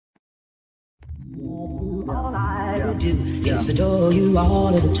All I would do is adore you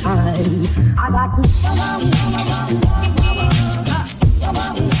all of the time. I like to.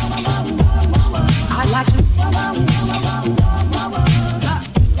 I like to.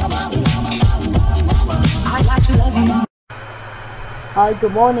 I like to love you. Hi,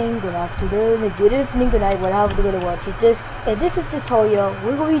 good morning, good afternoon, good evening, good night, whatever you're gonna watch this. And this is the tutorial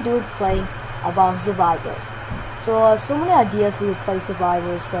we're going to be doing playing about survivors. So many ideas we will play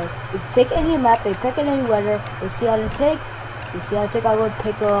survivors. So if you pick any map, you pick any weather, we see how to take. We see how to take. I would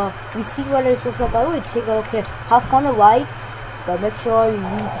pick a. We see whether it's just like I would take a. Okay, have fun to like, but make sure you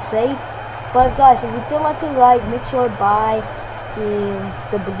need to save. But guys, if you don't like a like, make sure to buy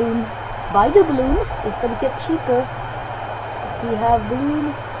the balloon. Buy the balloon. It's gonna get cheaper. If you have balloon,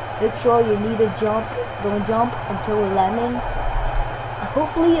 make sure you need to jump. Don't jump until we're landing.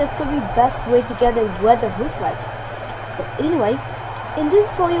 Hopefully, it's gonna be best way to get the weather looks like. So anyway, in this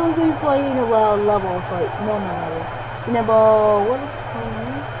tutorial, we're gonna be playing level. Sorry, no. In about what is it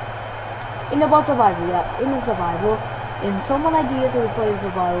called? In about survival, yeah. In the survival. And some ideas we play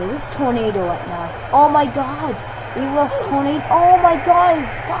survival. This tornado right now. Oh my god! It was tornado. Oh my god! It's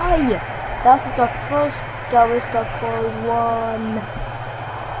die. That's the first that called one.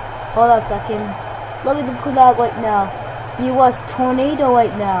 Hold on a second. Let me put that right now. It was tornado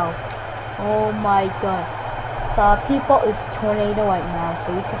right now. Oh my god. So people is tornado right now.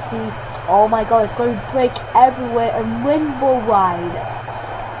 So you can see. Oh my god! It's going to break everywhere and rainbow ride.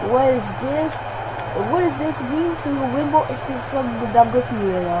 What is this? What is this mean? So the rainbow is just from the geography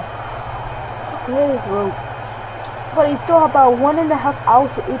area. Okay, bro. But it's still about 1.5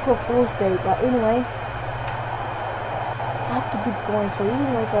 hours to April Fool's Day. But anyway, I have to keep going. So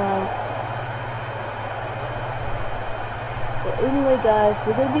anyway, guys,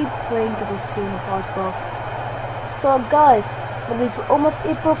 we're gonna be playing as soon as possible. So guys, when we almost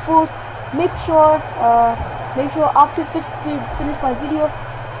April Fool's, make sure after finish my video.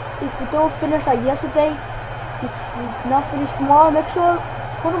 If you don't finish like yesterday, if you not finish tomorrow, make sure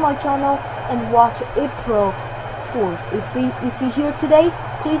go to my channel and watch April Fools. If you here today,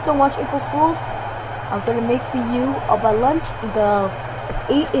 please don't watch April Fools. I'm gonna make for you about lunch about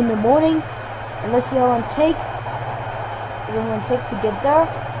 8 in the morning, and let's see how long it take. It's gonna take to get there.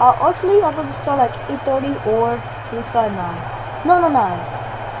 Actually, I'm gonna start like 8:30 or should we start at 9? No,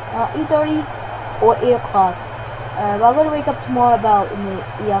 8:30 or 8 o'clock. I'm gonna wake up tomorrow about in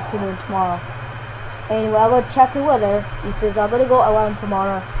the afternoon tomorrow. Anyway, I'm gonna check the weather because I'm gonna go around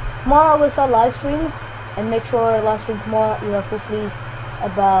tomorrow. Tomorrow I will start live stream and make sure live stream tomorrow hopefully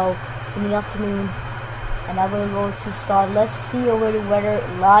about in the afternoon. And I'm gonna go to start. Let's see over the weather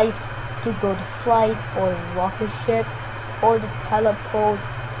live to go to flight or rocket ship or the teleport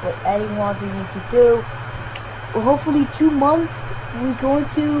or anyone we need to do. Well, hopefully 2 months we're going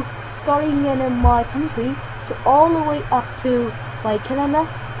to starting in my country. All the way up to my Canada,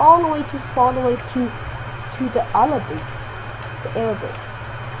 all the way to the Arabic,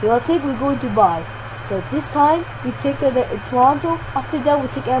 we'll take we're going to buy. So this time we take the Toronto. After that we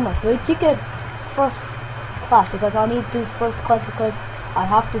take Emma. So we take a first class because I need to do first class because I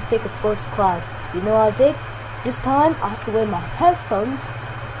have to take a first class. You know what I take? This time I have to wear my headphones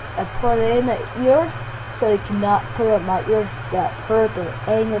and put it in the ears so you cannot put up my ears that hurt or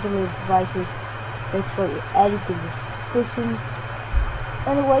any of the devices. Make sure you edit the description.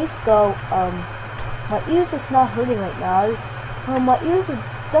 Anyways, go. My ears is not hurting right now. My ears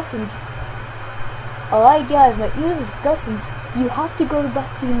doesn't. Alright, guys, my ears doesn't. You have to go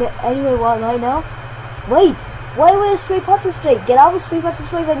back to the anyway right now. Wait, why wear a Street Patrick Straight? Get out of Street Patrick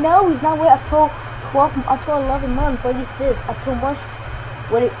Straight right now. He's not wearing until 11 months. What is this? Until March.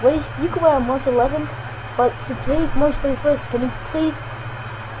 What is? You can wear on March 11th, but today is March 31st. Can you please?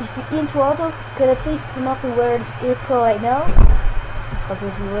 If you're in Toronto, could I please turn off and wear this ear pro right now? Because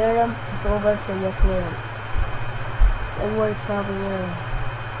if you wear them, it's over, so you have to wear them. Everyone's probably wearing them.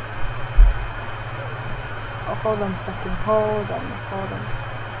 Oh, hold on a second. Hold on.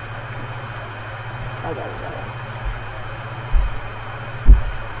 I got it.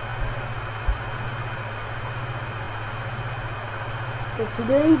 So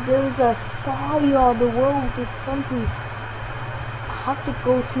today, there's a fire on the world, the countries. I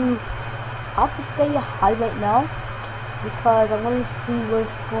have to stay high right now because I want to see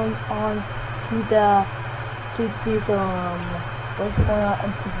what's going on what's going on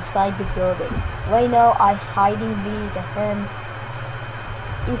into the side of the building. Right now I hiding behind.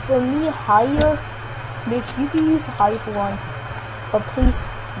 If for me higher, make sure you can use higher for one, but please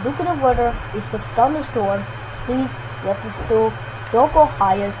look at the weather. If it's thunderstorm, please let the store don't go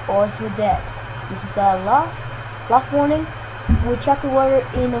higher or else you're dead. This is our last warning. We'll check the weather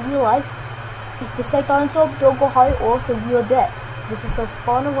in real life. If you say thumbs up, don't go high, also you're dead. This is so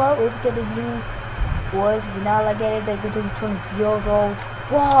fun. Well, let's get a new words. We now like it. They're going to turn 0 old.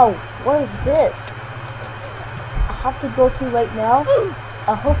 Wow, what is this? I have to go to right now.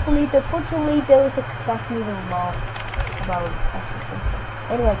 Hopefully, fortunately, there was a class meeting about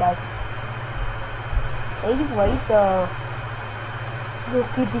anyway, guys. Anyway, so look,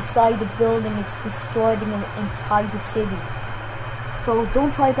 you decide the building is destroyed in an entire city. So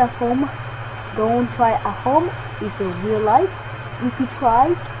don't try it at home. Don't try it at home. If in real life, you could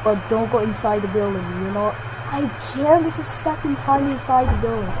try, but don't go inside the building. You know, I can't. This is second time inside the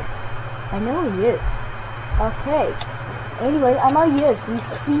building. I know it is. Okay. Anyway, I know yes. We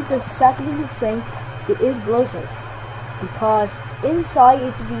see the second thing. It is blizzard because inside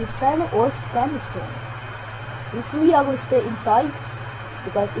it will be standing or standstill. If we are going to stay inside,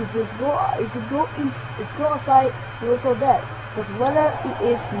 because if you go outside, you're also dead. Because weather it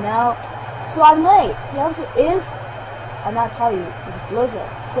is now. So I know the answer is, I'm not tell you, it's blizzard.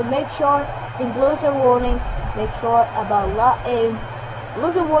 So make sure in blizzard warning, make sure about that.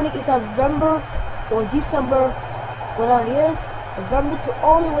 Blizzard warning is November or December, whatever it is, November to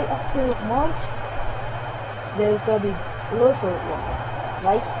all the way up to March. There's gonna be blizzard warning,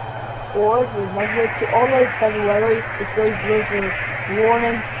 right? Or remember to all the way February, it's gonna be blizzard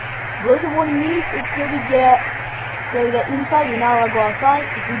warning. Blizzard warning means it's gonna get inside. We're not allowed to go outside.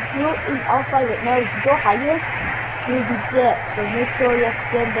 If you do it outside right now, if you go higher, you'll be dead. So make sure you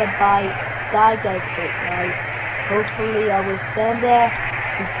stand there by die guys, right? Hopefully I will stand there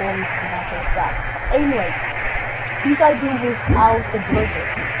before we come back like that. So anyway, these I do without the blizzard.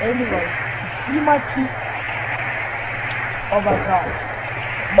 Anyway, you see my peak. Oh my god.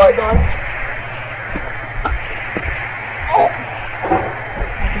 My god.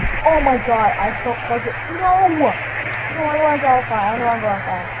 Oh my god, I saw close it. No! No, I don't want to go outside. I don't want to go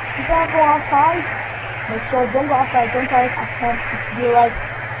outside. If you want to go outside, make sure don't go outside. Don't try it at home. If you like,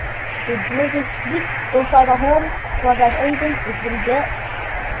 if the blizzard speak, don't try it at home. Don't try anything. It's gonna be dead.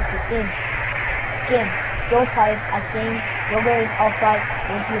 If you're in game, don't try it at game. Don't go in outside.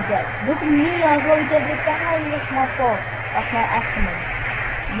 You'll see dead. Look at me. I was already dead. That's my fault. That's my accidents.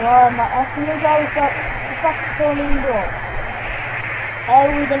 No, my accidents are it's like tornado.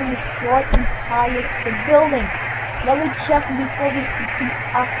 Everything destroyed entire building. Let me check before we eat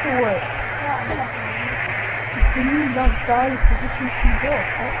afterwards. If you need not die, position can go.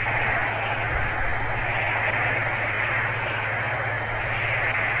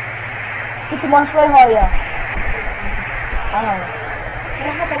 Itu masuk ya. Ano?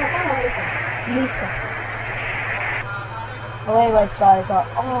 Lisa. Oh, anyways, guys.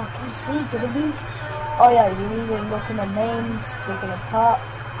 Oh, can you see? Can you be? Oh yeah, you need to look in the names. Look at the top.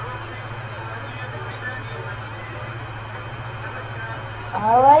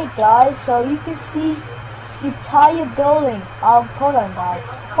 Alright guys, so you can see the entire building. Hold on guys.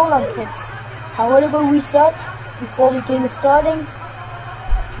 Hold on kids. I'm gonna go reset before we get starting.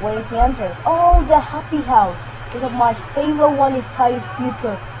 What is the answers? Oh, the happy house. This is my favorite one in entire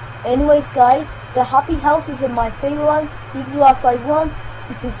future. Anyways guys, the happy house is in my favorite one. You can go outside one.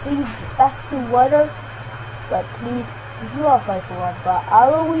 If you see back to weather, but please, you go outside for one. But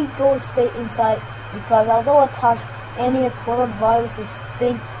I will go stay inside because I don't want to touch any coronavirus or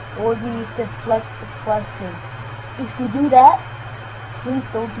stink or be deflecting. If you do that, please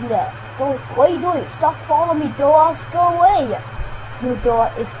don't do that. Don't. What are you doing? Stop following me, Doa. Go away. You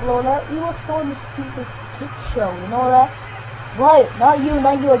Doa Explorer. You were so in the stupid kids show. You know that? Right? Not you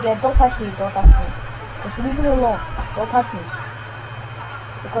again. Don't touch me. Don't touch me. Just leave me alone. Don't touch me.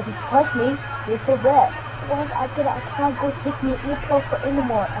 Because if you touch me, you're so bad. Otherwise, I can't go take me airport for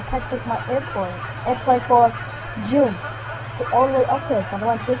anymore. I can't take my airplane for June. All the way up here, so I don't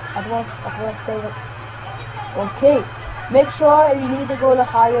want to stay with. Okay, make sure you need to go to the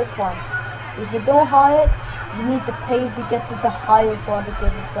highest one. If you don't hire it, you need to pay to get to the highest one to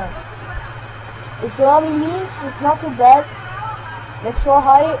get this done. It's what it means. It's not too bad. Make sure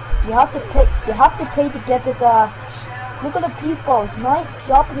higher. You have to pay. You have to pay to get it. Look at the people. It's nice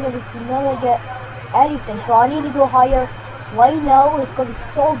job because you never get anything. So I need to go higher. Right now it's gonna be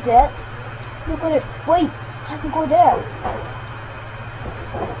so dead. Look at it. Wait. I can go there.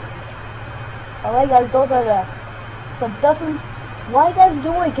 Alright guys, don't do that. So doesn't. What are you guys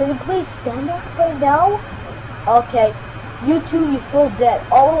doing? Can you please stand up right now? Okay. You two, you're so dead.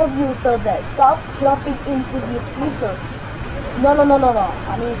 All of you are so dead. Stop jumping into the future. No.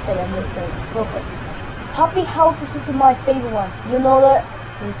 I need to stay. Perfect. Happy houses is my favorite one. You know that?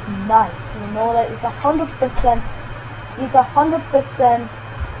 It's nice. You know that? It's 100%. It's 100%.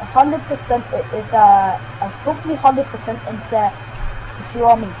 100% is the hopefully 100% and the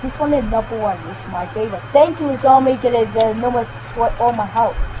Xiaomi. This one is #1. This is my favorite. Thank you, Xiaomi. Get it. The number destroy all my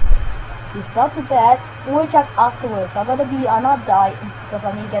health. It's not too bad. We'll check afterwards. I'm not die because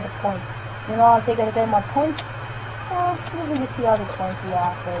I need to get the points. You know, I'll take a look at my points. Let me see all the points we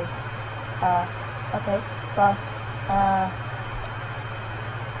have there. Okay, but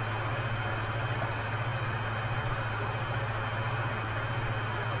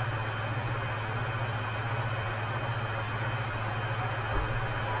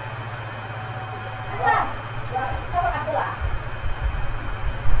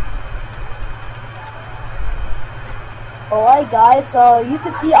alright guys, so you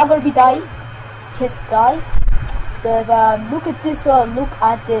can see I'm gonna be dying. Kiss die. Cause look at this, look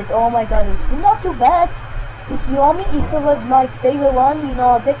at this. Oh my god, it's not too bad. It's Xiaomi is my favorite one, you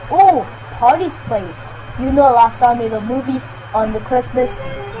know. Party's place. You know, last time in the movies on the Christmas.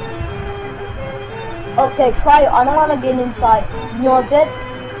 Okay, try it. I don't wanna get inside. You know that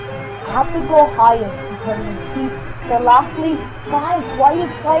I have to go highest because you see the lastly guys, why you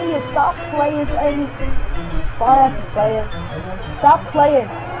playing? Stop playing and fire players. Stop playing.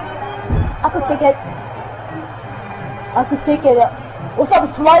 I could take it. What's up,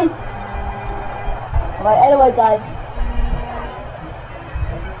 it's light? Alright, anyway guys.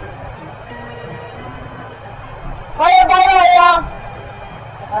 Hiya.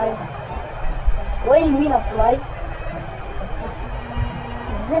 What do you mean not light?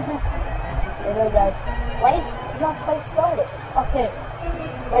 Anyway guys, why is not quite started? Okay.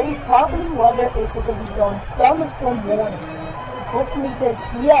 Very probably weather is going to be done. Thunderstorm warning. Hopefully this,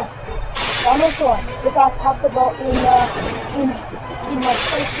 yes. Thunderstorm. This I talked about in my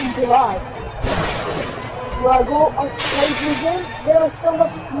post in July. Where I go on play game, there was so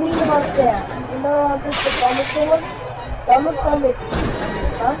much screaming out there. You know, just the thunderstorm. Thunderstorm is,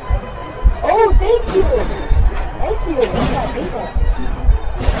 huh? Oh, thank you. Thank you. What's that paper?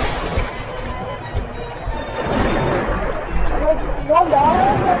 One dollar.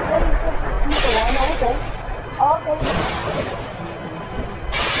 Okay.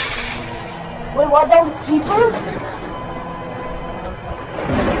 Wait, what? That was cheaper?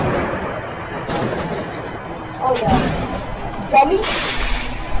 Oh yeah. Dummy?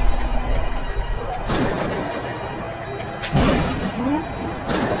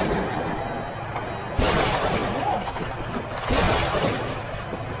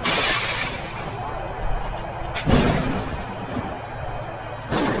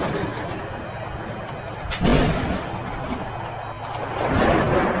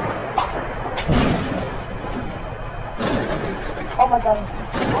 Oh my god, it's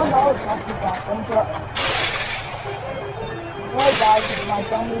 $61 not too bad. Thank you. Hey guys, it's my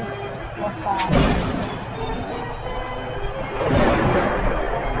dummy mustache.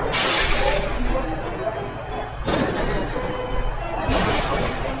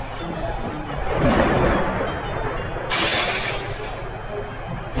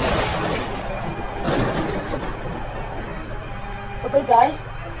 Okay guys,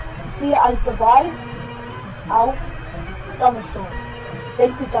 see I survived without thunderstorm.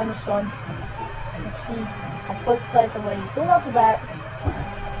 Thank you, thunderstorm. Let's see, I first place already, so not too bad.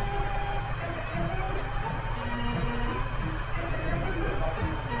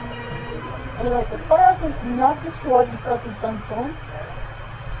 Anyway, the playoffs is not destroyed because of thunderstorm.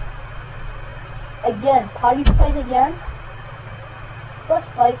 Again, party place again. First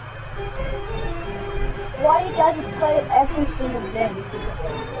place. Why you guys play it every single day?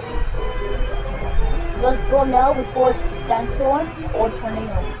 Let's go now before sandstorm or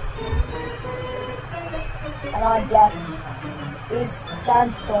tornado. And I guess is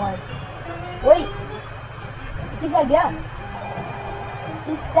sandstorm. Wait, I think I guess.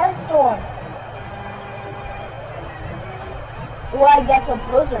 It's sandstorm. Well, I guess a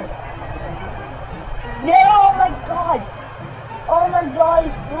blizzard. Yeah, oh my god! Oh my god,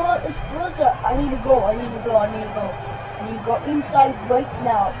 it's blizzard. I need to go. I need to go inside right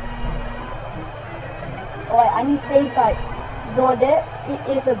now. Alright, I need to stay inside. You know that? It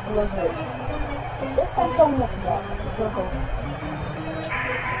is a blizzard. It's just like so much more. Go.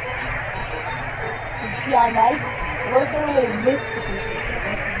 You see, I might. Blizzard will mix it. This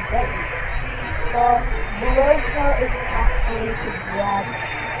is great. So, blizzard is actually to grab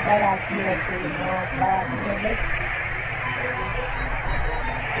that idea, so you know, that the mix.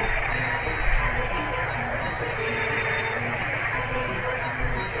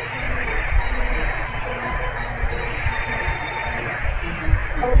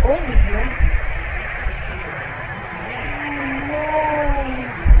 Oh, what are you doing?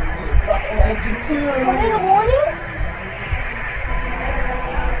 Tornado warning?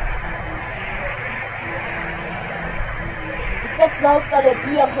 Expect now started at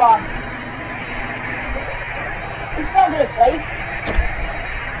 3 o'clock. He's not gonna fight.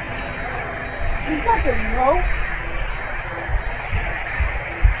 He's not gonna know.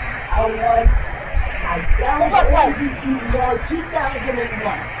 I downloaded YouTube War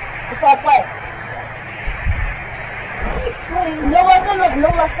 2001. If I play. No last time,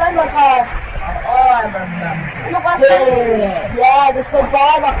 like, Oh, I remember. no last time. Yeah, the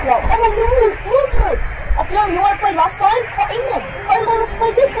survivor club. Oh, no, it's Blizzard. You know, you want to play last time? Call England. Let's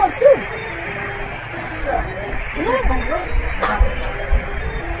play this one soon. Sure.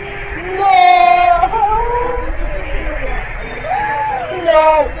 No,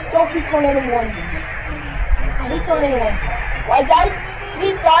 don't be telling anyone. I hate telling anyone. Why, guys?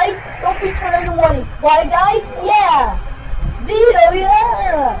 Please, guys, don't be telling anyone. Why, guys? Yeah. Video,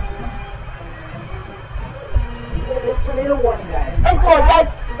 yeah. Tornado warning, guys. And so, guys,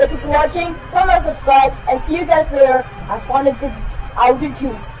 thank you for watching. Comment and subscribe, and see you guys later. I found a good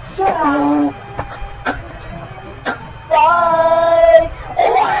juice. Shut up.